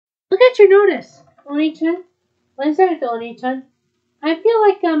Look at your notice, Oni-chan. What is that, Oni-chan? I feel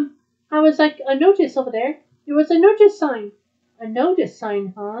like I was like a notice over there. There was a notice sign. A notice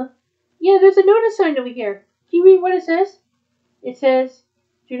sign, huh? Yeah, there's a notice sign over here. Can you read what it says? It says,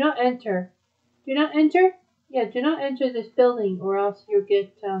 "Do not enter." Do not enter? Yeah, do not enter this building or else you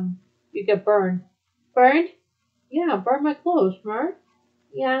get burned. Burned? Yeah, burn my clothes, Mark.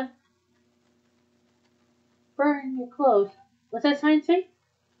 Yeah, burn your clothes. What's that sign say?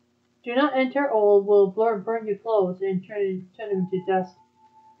 Do not enter or we'll burn your clothes and turn them to dust.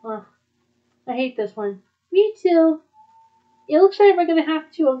 Ugh, I hate this one. Me too. It looks like we're gonna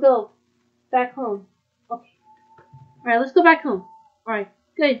have to go back home. Okay. Alright, let's go back home. Alright,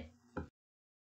 good.